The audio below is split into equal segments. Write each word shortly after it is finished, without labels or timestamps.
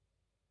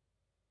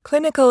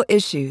Clinical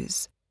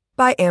Issues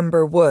by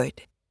Amber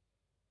Wood.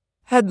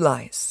 Head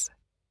lice.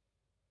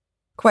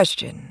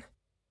 Question.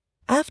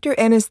 After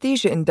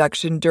anesthesia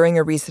induction during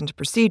a recent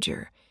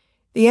procedure,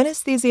 the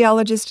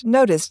anesthesiologist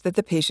noticed that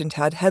the patient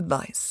had head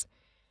lice.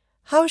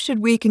 How should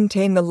we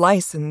contain the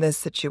lice in this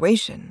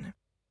situation?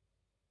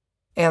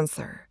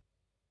 Answer.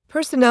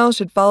 Personnel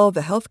should follow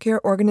the healthcare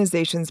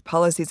organization's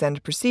policies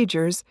and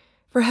procedures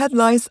for head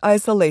lice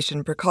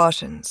isolation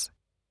precautions.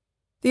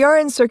 The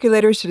RN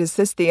circulator should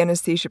assist the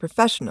anesthesia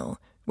professional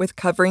with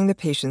covering the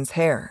patient's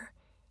hair.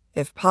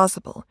 If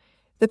possible,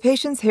 the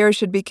patient's hair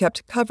should be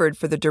kept covered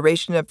for the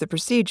duration of the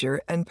procedure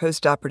and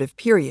postoperative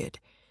period,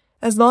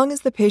 as long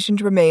as the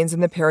patient remains in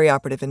the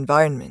perioperative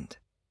environment.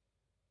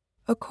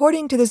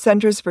 According to the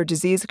Centers for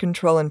Disease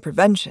Control and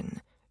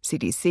Prevention,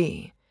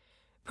 CDC,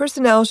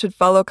 personnel should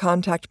follow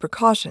contact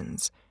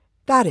precautions,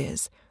 that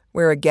is,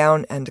 wear a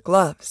gown and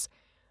gloves,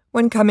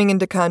 when coming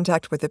into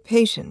contact with a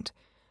patient,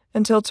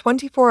 until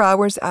 24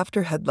 hours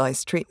after head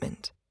lice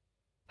treatment.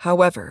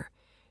 However,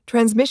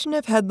 transmission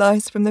of head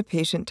lice from the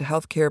patient to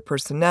healthcare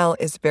personnel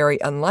is very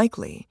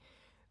unlikely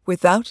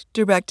without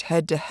direct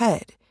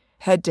head-to-head,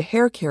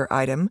 head-to-hair care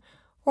item,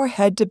 or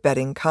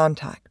head-to-bedding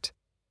contact.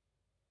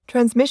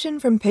 Transmission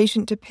from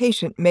patient to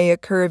patient may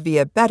occur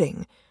via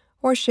bedding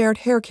or shared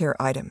hair care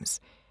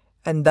items,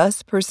 and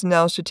thus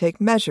personnel should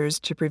take measures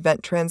to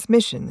prevent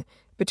transmission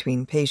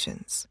between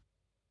patients.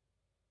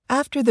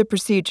 After the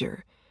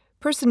procedure,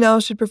 personnel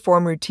should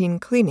perform routine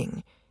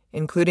cleaning,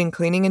 including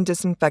cleaning and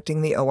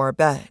disinfecting the OR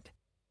bed.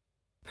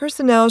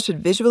 Personnel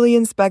should visually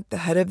inspect the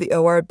head of the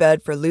OR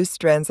bed for loose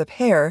strands of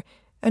hair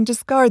and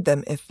discard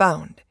them if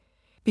found,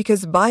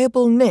 because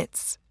viable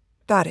nits,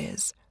 that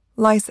is,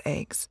 lice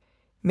eggs,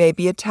 may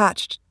be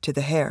attached to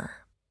the hair.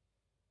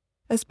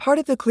 As part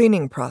of the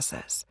cleaning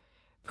process,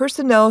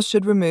 personnel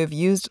should remove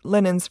used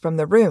linens from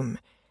the room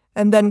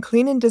and then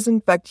clean and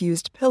disinfect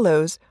used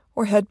pillows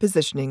or head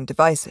positioning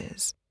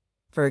devices.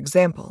 For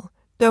example,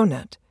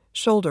 donut,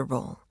 shoulder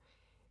roll,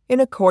 in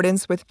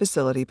accordance with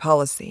facility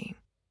policy.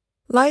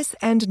 Lice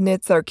and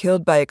nits are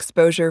killed by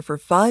exposure for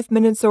 5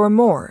 minutes or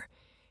more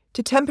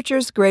to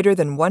temperatures greater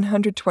than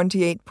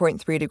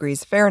 128.3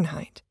 degrees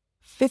Fahrenheit,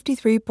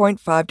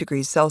 53.5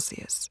 degrees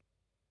Celsius.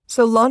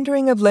 So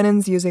laundering of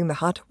linens using the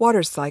hot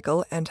water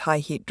cycle and high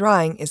heat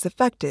drying is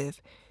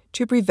effective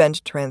to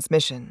prevent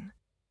transmission.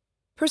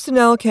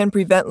 Personnel can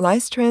prevent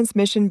lice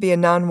transmission via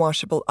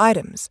non-washable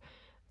items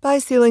by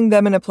sealing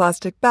them in a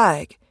plastic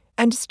bag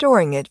and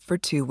storing it for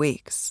 2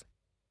 weeks.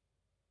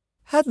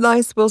 Head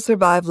lice will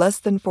survive less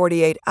than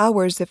 48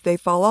 hours if they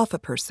fall off a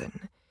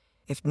person.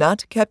 If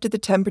not kept at the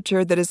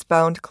temperature that is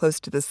found close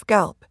to the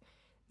scalp,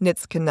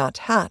 nits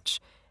cannot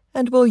hatch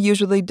and will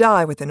usually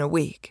die within a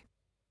week.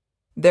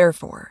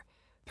 Therefore,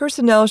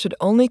 personnel should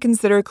only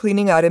consider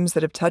cleaning items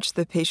that have touched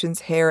the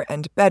patient's hair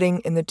and bedding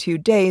in the 2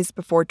 days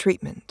before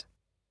treatment.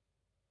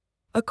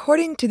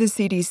 According to the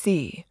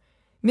CDC,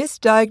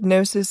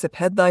 misdiagnosis of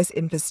head lice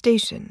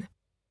infestation,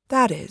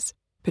 that is,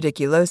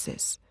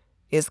 pediculosis,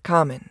 is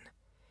common.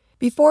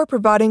 Before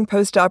providing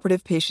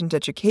postoperative patient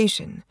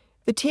education,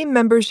 the team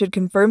members should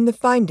confirm the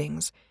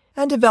findings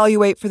and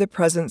evaluate for the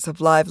presence of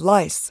live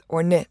lice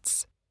or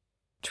nits.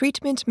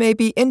 Treatment may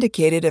be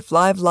indicated if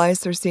live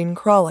lice are seen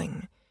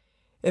crawling.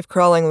 If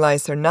crawling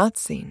lice are not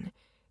seen,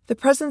 the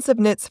presence of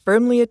nits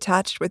firmly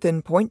attached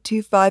within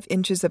 0.25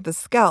 inches of the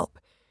scalp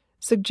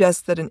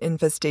suggests that an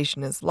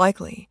infestation is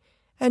likely,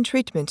 and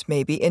treatment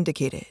may be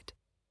indicated.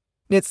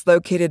 Nits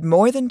located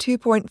more than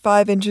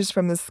 2.5 inches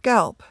from the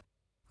scalp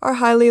are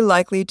highly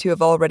likely to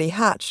have already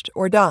hatched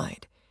or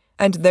died,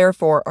 and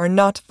therefore are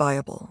not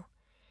viable.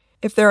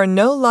 If there are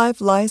no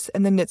live lice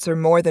and the nits are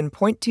more than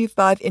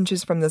 0.25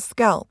 inches from the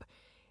scalp,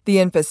 the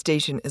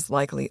infestation is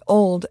likely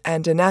old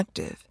and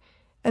inactive,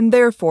 and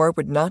therefore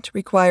would not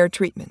require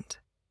treatment.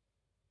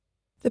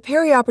 The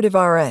perioperative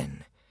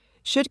RN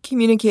should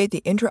communicate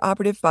the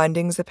intraoperative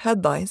findings of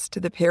head lice to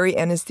the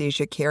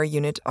peri-anesthesia care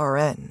unit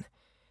RN.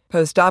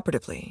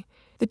 Postoperatively,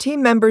 the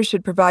team members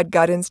should provide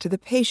guidance to the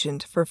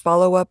patient for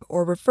follow-up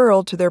or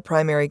referral to their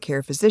primary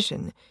care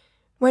physician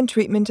when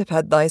treatment of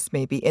head lice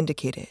may be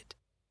indicated.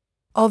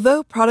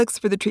 Although products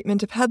for the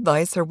treatment of head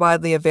lice are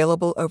widely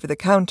available over the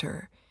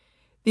counter,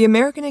 the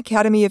American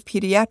Academy of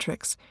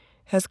Pediatrics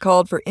has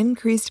called for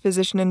increased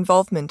physician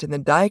involvement in the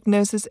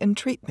diagnosis and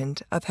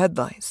treatment of head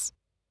lice.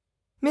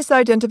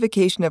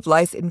 Misidentification of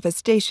lice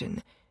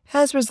infestation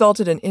has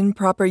resulted in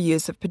improper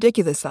use of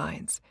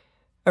pediculicides,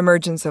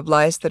 emergence of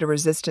lice that are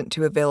resistant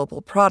to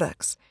available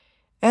products,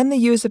 and the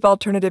use of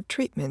alternative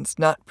treatments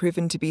not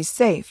proven to be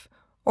safe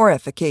or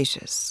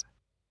efficacious.